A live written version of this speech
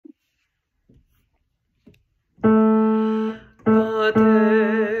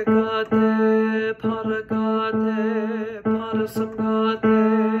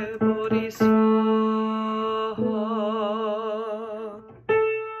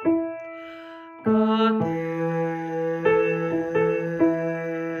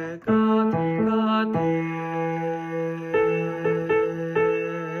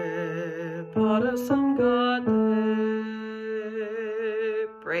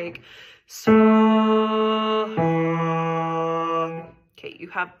break. Swaha. Okay, you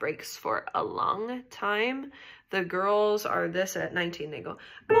have breaks for a long time. The girls are this at 19. They go,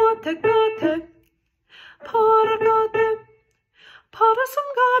 gote, gote, para gote, para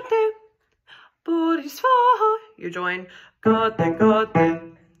some gote, bodhisvaha. You join, gote,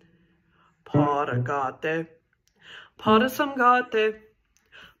 gote, para gote, para some gote,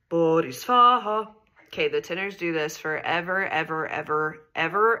 bodhisvaha. Okay, the tenors do this forever, ever, ever,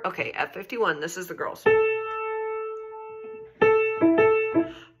 ever. Okay, at 51, this is the girls.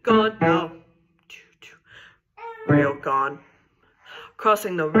 Gone now. Real gone.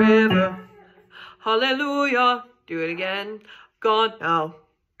 Crossing the river. Hallelujah. Do it again. Gone now.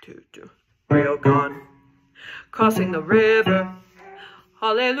 Real gone. Crossing the river.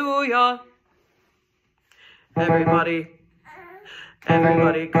 Hallelujah. Everybody.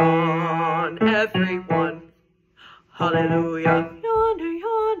 Everybody gone. Everyone. Hallelujah. Yonder,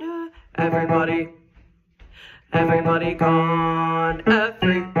 yonder. Everybody. Everybody gone.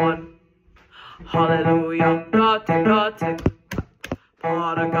 Everyone. Hallelujah. Gote, gote.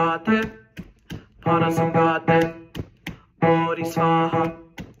 Para gote. Para some gote. Bodhisvaha.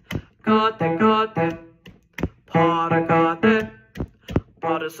 Gote, gote. Para gote.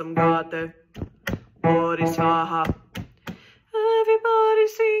 Para some gote. Bodhisvaha. Everybody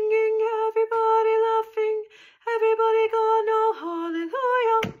singing, everybody laughing, everybody gone, oh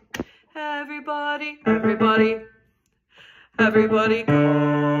hallelujah. Everybody, everybody, everybody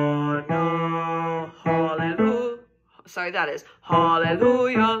gone, oh hallelujah. Sorry, that is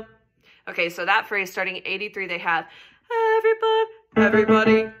hallelujah. Okay, so that phrase starting 83, they have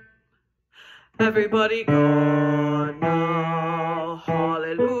everybody, everybody gone, oh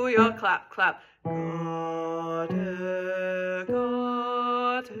hallelujah. Clap, clap. Gote,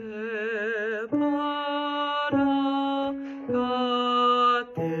 gote, para,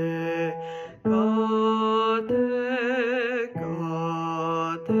 gote, gote,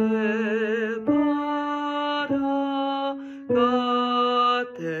 gote, para,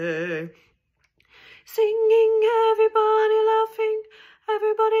 gote. Singing, everybody laughing,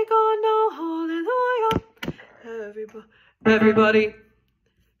 everybody gone, oh hallelujah. Everybody.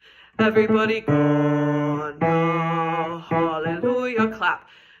 Everybody gone, oh, hallelujah, clap.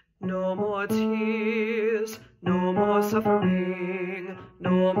 No more tears, no more suffering,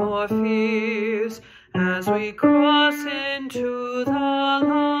 no more fears, as we cross into the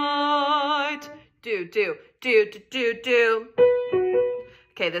light. Do.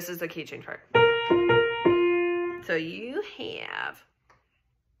 Okay, this is the key change part. So you have...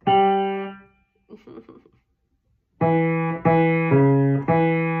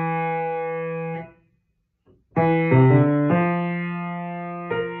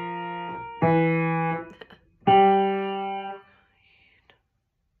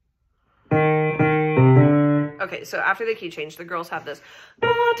 Okay, so after the key change, the girls have this.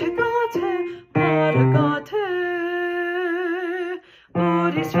 Gote, gote, para gote,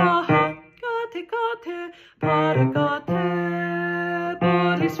 bodhisvaha. Gote, gote, para gote,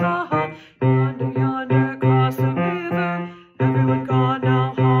 bodhisvaha. Yonder, yonder, cross the river. Everyone gone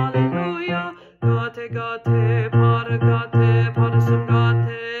now, hallelujah. Gote, gote, para gote, para some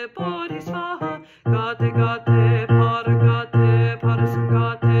gote, bodhisvaha. Gote, gote, para gote, para some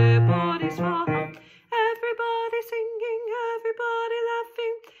gote, bodhisvaha. Everybody singing, everybody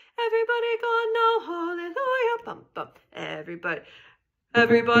laughing, everybody gone now, hallelujah. Bum, bum.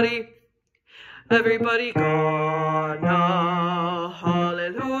 Everybody gone now,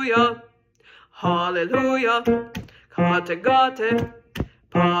 hallelujah. Hallelujah. Gote, gote,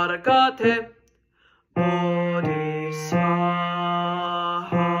 para gote,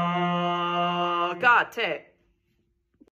 bodhisvaha. Gote.